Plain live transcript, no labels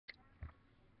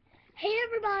Hey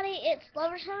everybody, it's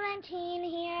Lover19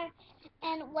 here,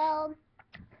 and well,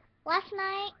 last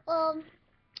night,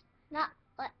 not,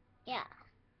 yeah,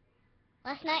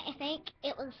 last night I think,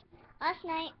 it was last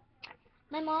night,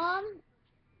 my mom,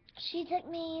 she took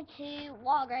me to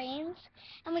Walgreens,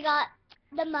 and we got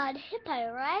the mud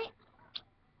hippo, right?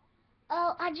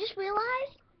 Oh, I just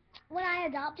realized, when I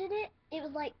adopted it, it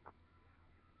was like,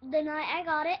 the night I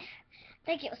got it, I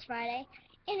think it was Friday.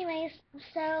 Anyways,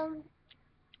 so,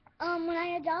 when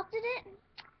I adopted it,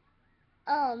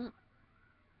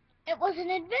 it was an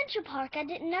adventure park. I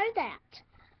didn't know that.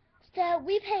 So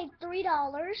we paid $3,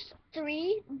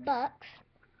 $3,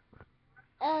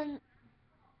 um,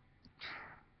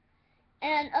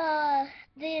 and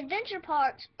the adventure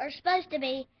parks are supposed to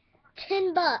be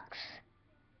 $10.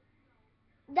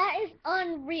 That is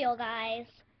unreal, guys.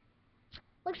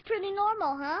 Looks pretty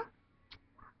normal, huh?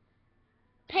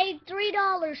 Paid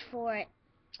 $3 for it.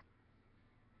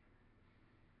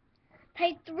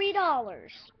 Paid $3.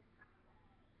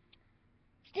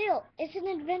 Still, it's an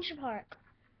adventure park.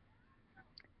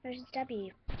 There's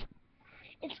W.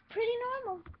 It's pretty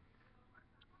normal.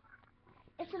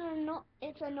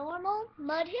 It's a normal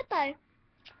mud hippo.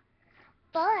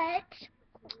 But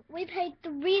we paid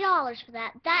 $3 for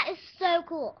that. That is so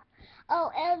cool. Oh,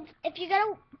 and if you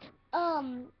go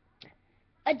to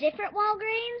a different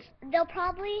Walgreens, they'll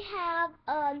probably have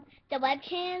the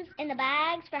webkinz in the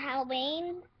bags for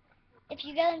Halloween. If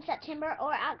you go in September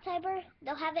or October,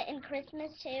 they'll have it in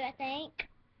Christmas too, I think.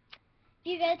 If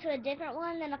you go to a different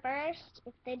one than the first,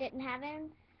 if they didn't have him,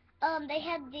 they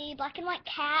had the black and white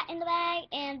cat in the bag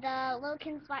and the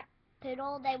Littlekins black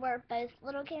poodle. They were both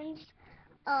Littlekins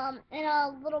in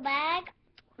a little bag.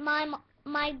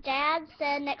 My dad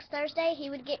said next Thursday he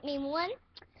would get me one.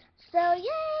 So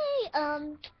yay!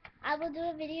 I will do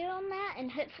a video on that,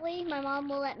 and hopefully my mom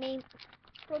will let me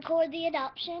record the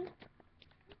adoption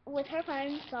with her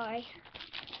phone. Sorry.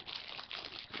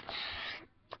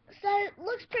 So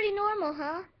looks pretty normal,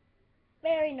 huh?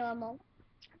 Very normal.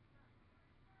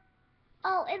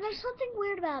 Oh, and there's something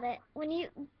weird about it. When you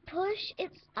push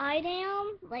its eye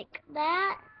down like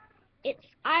that, its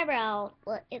eyebrow,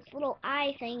 its little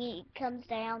eye thingy comes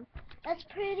down. That's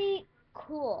pretty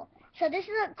cool. So this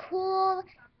is a cool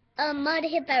mud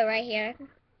hippo right here.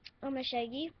 I'm gonna show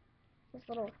you this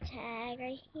little tag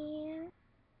right here.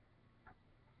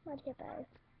 Mud hippo.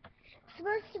 It's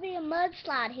supposed to be a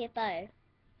mudslide hippo.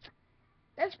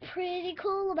 That's pretty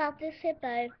cool about this hippo.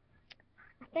 I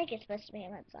think it's supposed to be a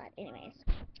mudslide. Anyways.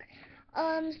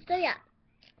 So yeah.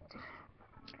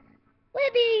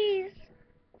 Libbies!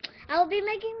 I will be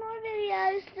making more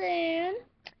videos soon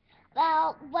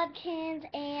about webkinz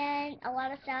and a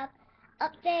lot of stuff.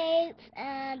 Updates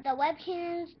and the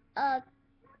webkinz,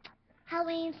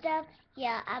 Halloween stuff.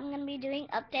 Yeah, I'm gonna be doing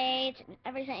updates and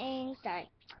everything. Sorry.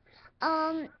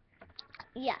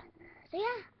 Yeah. So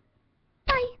yeah.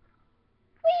 Bye.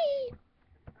 Whee!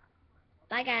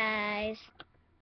 Bye guys.